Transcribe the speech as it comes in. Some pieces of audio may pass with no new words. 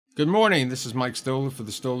Good morning. This is Mike Stoller for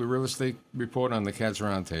the Stoller Real Estate Report on the Cats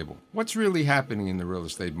Roundtable. What's really happening in the real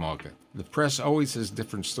estate market? The press always has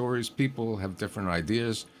different stories. People have different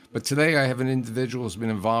ideas. But today I have an individual who's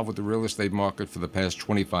been involved with the real estate market for the past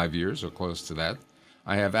 25 years or close to that.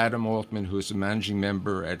 I have Adam Altman, who is a managing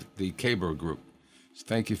member at the KABR Group. So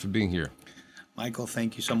thank you for being here. Michael,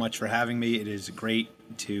 thank you so much for having me. It is great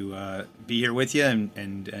to be here with you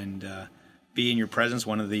and be in your presence,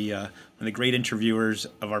 one of the great interviewers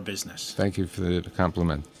of our business. Thank you for the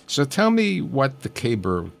compliment. So tell me what the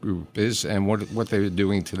KABR Group is and what they're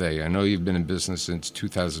doing today. I know you've been in business since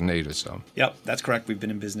 2008 or so. Yep, that's correct. We've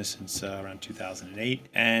been in business since around 2008.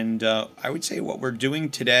 And I would say what we're doing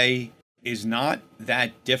today is not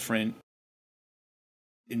that different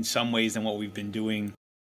in some ways than what we've been doing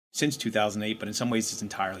since 2008, but in some ways it's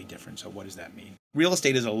entirely different. So what does that mean? Real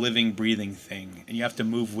estate is a living, breathing thing, and you have to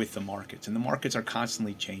move with the markets, and the markets are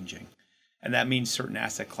constantly changing. And that means certain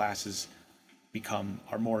asset classes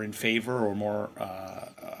are more in favor or more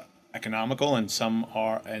economical, and some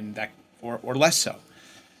are or less so.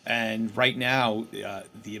 And right now,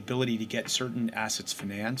 the ability to get certain assets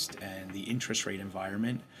financed and the interest rate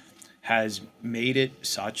environment has made it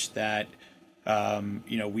such that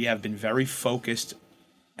we have been very focused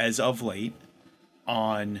as of late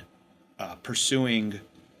on pursuing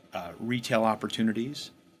retail opportunities,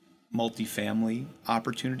 multifamily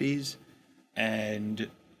opportunities, and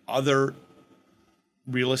other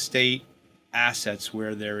real estate assets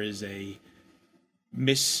where there is a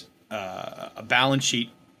balance sheet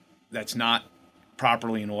that's not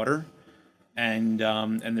properly in order, and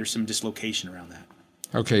there's some dislocation around that.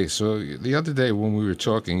 Okay, so the other day when we were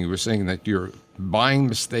talking, you were saying that you're buying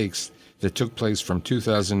mistakes that took place from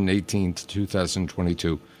 2018 to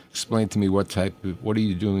 2022. Explain to me what are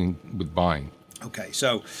you doing with buying? Okay,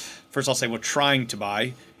 so first I'll say we're trying to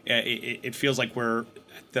buy. It feels like we're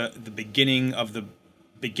at the beginning of the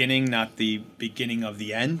beginning, not the beginning of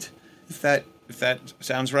the end, if that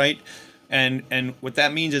sounds right. And what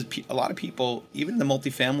that means is a lot of people, even in the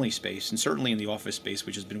multifamily space, and certainly in the office space,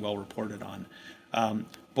 which has been well reported on,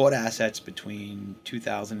 bought assets between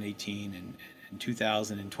 2018 and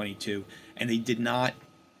 2022, and they did not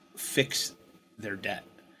fix their debt.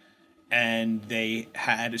 And they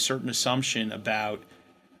had a certain assumption about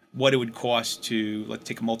what it would cost to, let's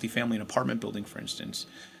take a multifamily an apartment building, for instance,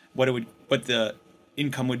 what the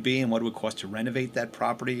income would be and what it would cost to renovate that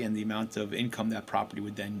property and the amount of income that property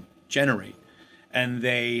would then generate. And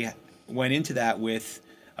they went into that with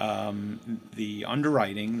the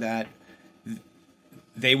underwriting that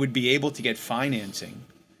they would be able to get financing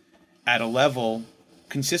at a level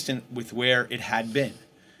consistent with where it had been.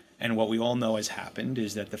 And what we all know has happened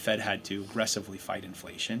is that the Fed had to aggressively fight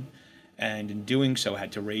inflation, and in doing so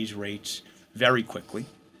had to raise rates very quickly,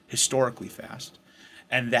 historically fast.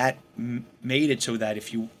 And that made it so that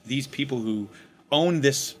these people who own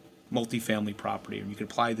this multifamily property, and you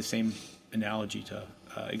could apply the same analogy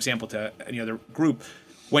example to any other group,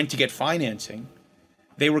 went to get financing,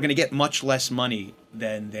 they were going to get much less money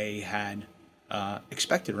than they had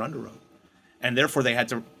expected or underwrote. And therefore they had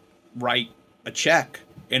to write a check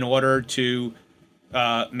in order to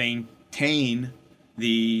maintain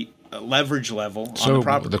the leverage level on the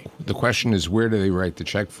property. So the question is, where do they write the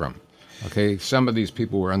check from? Okay, some of these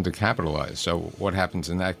people were undercapitalized. So what happens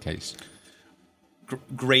in that case?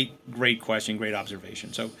 Great question, great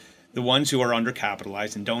observation. So the ones who are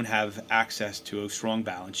undercapitalized and don't have access to a strong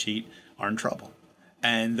balance sheet are in trouble.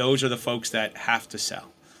 And those are the folks that have to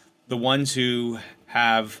sell. The ones who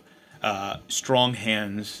have strong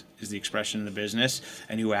hands, is the expression in the business,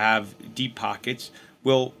 and who have deep pockets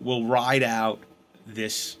will ride out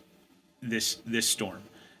this storm.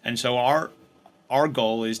 And so our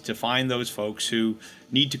goal is to find those folks who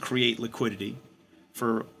need to create liquidity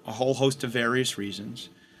for a whole host of various reasons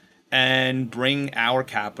and bring our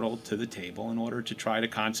capital to the table in order to try to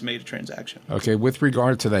consummate a transaction. Okay, with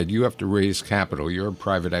regard to that, you have to raise capital. You're a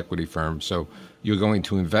private equity firm, so you're going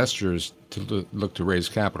to investors to look to raise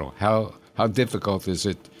capital. How difficult is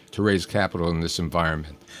it to raise capital in this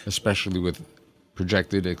environment, especially with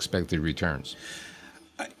projected expected returns?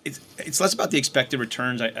 It's less about the expected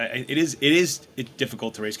returns. It's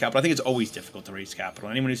difficult to raise capital. I think it's always difficult to raise capital.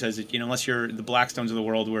 Anyone who says that, unless you're the Blackstones of the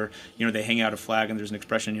world, where they hang out a flag and there's an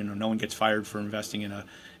expression, no one gets fired for investing in a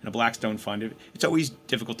Blackstone fund. It's always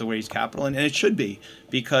difficult to raise capital, and it should be,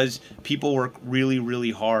 because people work really,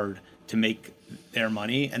 really hard to make their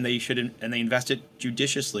money, and they invest it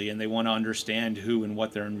judiciously, and they want to understand who and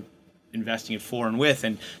what they're investing it for and with,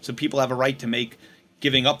 and so people have a right to make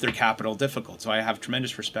giving up their capital difficult. So I have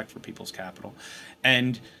tremendous respect for people's capital.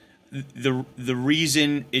 And the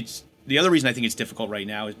reason it's the other reason I think it's difficult right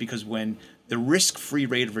now is because when the risk-free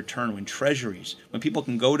rate of return, when treasuries, when people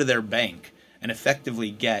can go to their bank and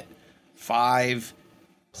effectively get 5+%,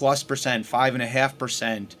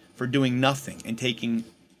 5.5% for doing nothing and taking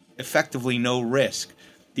effectively no risk,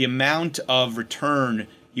 the amount of return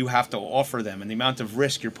you have to offer them and the amount of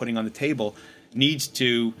risk you're putting on the table needs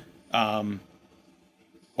to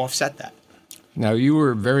offset that. Now, you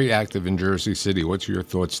were very active in Jersey City. What's your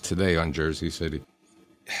thoughts today on Jersey City?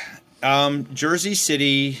 Jersey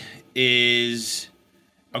City is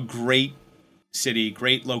a great city,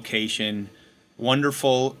 great location,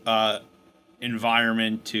 wonderful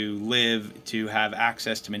environment to live, to have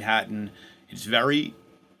access to Manhattan. It's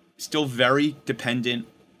still very dependent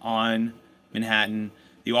on Manhattan.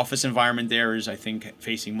 The office environment there is, I think,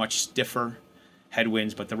 facing much stiffer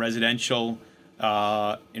headwinds, but the residential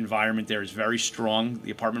environment there is very strong. The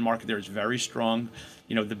apartment market there is very strong.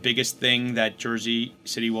 The biggest thing that Jersey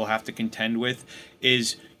City will have to contend with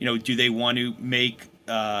is, do they want to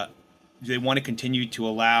continue to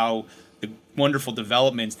allow the wonderful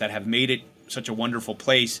developments that have made it such a wonderful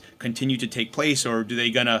place continue to take place, or do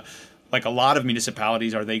they gonna, like a lot of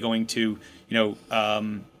municipalities, are they going to,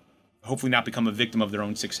 hopefully not become a victim of their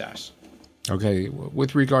own success? Okay,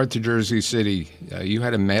 with regard to Jersey City, you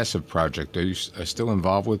had a massive project. Are you still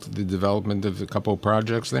involved with the development of a couple of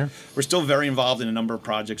projects there? We're still very involved in a number of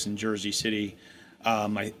projects in Jersey City.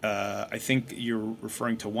 I think you're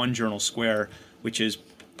referring to One Journal Square, which is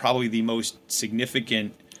probably the most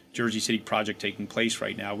significant Jersey City project taking place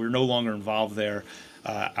right now. We're no longer involved there.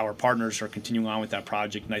 Our partners are continuing on with that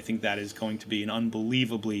project, and I think that is going to be an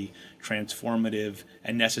unbelievably transformative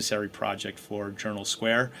and necessary project for Journal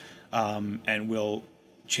Square. And will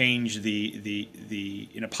change the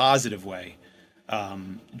in a positive way,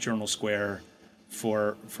 Journal Square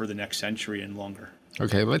for the next century and longer.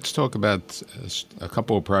 Okay, let's talk about a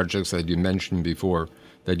couple of projects that you mentioned before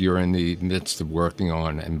that you're in the midst of working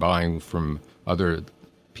on and buying from other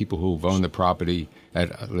people who've owned the property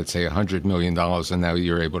at, let's say, $100 million, and now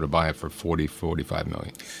you're able to buy it for $45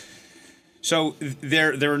 million. So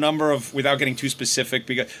there are a number of, without getting too specific,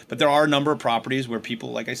 but there are a number of properties where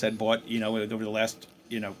people, like I said, bought, over the last,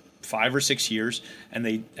 5 or 6 years, and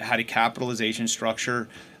they had a capitalization structure,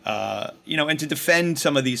 and to defend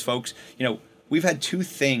some of these folks, we've had two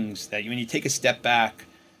things that when you take a step back,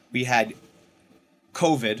 we had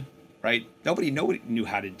COVID, right? Nobody knew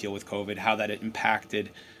how to deal with COVID, how that impacted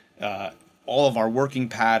all of our working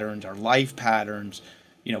patterns, our life patterns,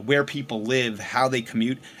 where people live, how they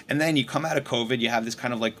commute. And then you come out of COVID, you have this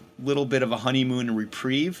kind of like little bit of a honeymoon and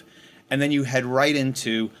reprieve. And then you head right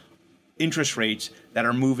into interest rates that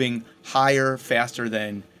are moving higher, faster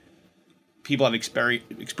than people have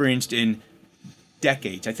experienced in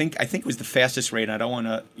decades. I think it was the fastest rate. And I don't want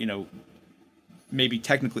to, maybe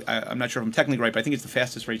technically, I'm not sure if I'm technically right, but I think it's the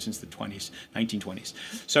fastest rate since the 1920s.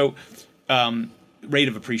 So, rate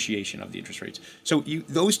of appreciation of the interest rates. So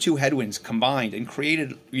those two headwinds combined and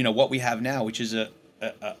created, what we have now, which is a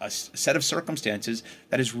set of circumstances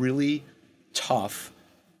that is really tough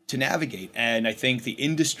to navigate. And I think the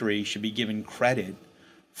industry should be given credit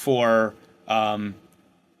for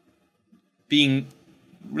being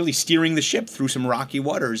really steering the ship through some rocky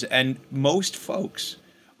waters. And most folks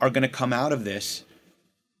are going to come out of this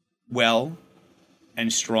well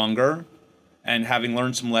and stronger, and having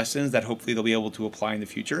learned some lessons that hopefully they'll be able to apply in the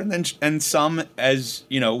future, and some, as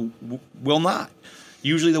will not.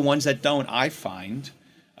 Usually the ones that don't, I find,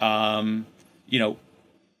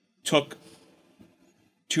 took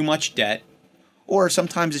too much debt, or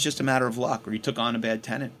sometimes it's just a matter of luck, or you took on a bad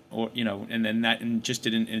tenant, or and just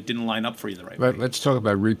didn't line up for you the right way. Let's talk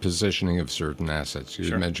about repositioning of certain assets.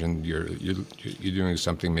 You mentioned you're doing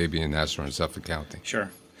something maybe in Nassau and Suffolk County.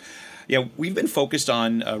 Sure. Yeah, we've been focused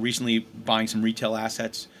on recently buying some retail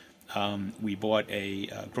assets. We bought a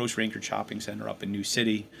grocery-anchored shopping center up in New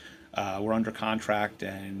City. We're under contract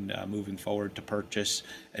and moving forward to purchase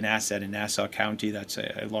an asset in Nassau County. That's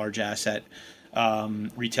a large asset,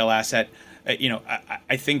 retail asset.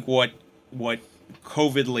 I think what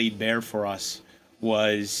COVID laid bare for us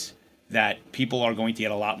was that people are going to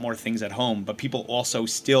get a lot more things at home, but people also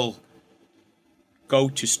still go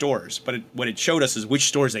to stores. But what it showed us is which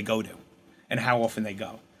stores they go to and how often they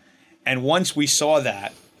go. And once we saw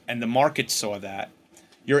that, and the market saw that,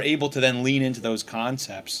 you're able to then lean into those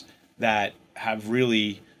concepts that have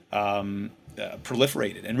really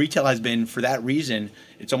proliferated. And retail has been, for that reason,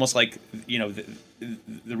 it's almost like, the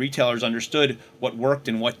retailers understood what worked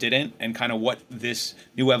and what didn't, and kind of what this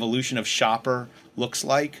new evolution of shopper looks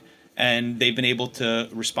like. And they've been able to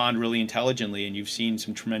respond really intelligently, and you've seen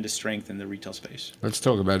some tremendous strength in the retail space. Let's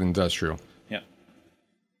talk about industrial. Yeah.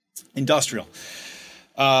 Industrial.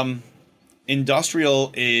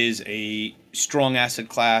 Industrial is a strong asset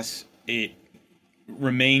class. It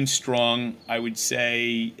remains strong. I would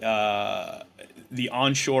say the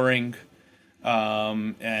onshoring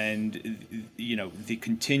and the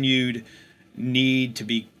continued need to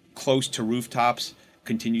be close to rooftops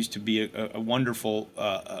continues to be a wonderful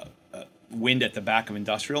wind at the back of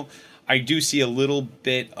industrial. I do see a little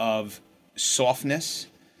bit of softness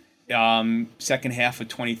second half of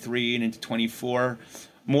 23 and into 24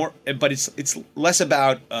 more, but it's less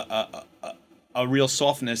about a real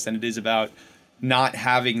softness than it is about not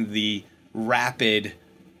having the rapid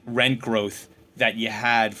rent growth that you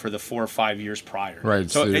had for the 4 or 5 years prior. Right.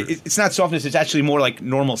 So it's not softness. It's actually more like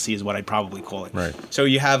normalcy is what I'd probably call it. Right. So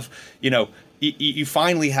you have, you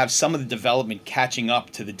finally have some of the development catching up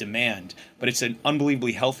to the demand, but it's an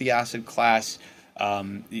unbelievably healthy asset class.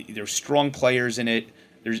 There's strong players in it.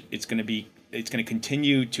 It's going to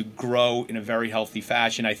continue to grow in a very healthy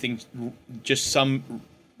fashion. I think just some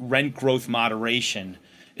rent growth moderation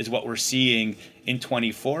is what we're seeing in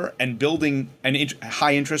 24, and building and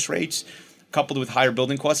high interest rates coupled with higher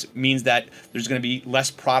building costs means that there's going to be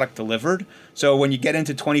less product delivered. So when you get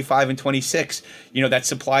into 25 and 26, that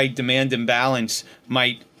supply demand imbalance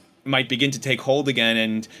might begin to take hold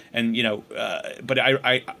again, but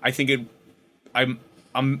I think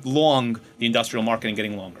I'm long the industrial market and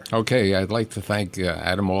getting longer. Okay, I'd like to thank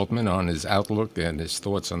Adam Altman on his outlook and his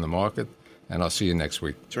thoughts on the market, and I'll see you next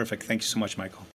week. Terrific. Thank you so much, Michael.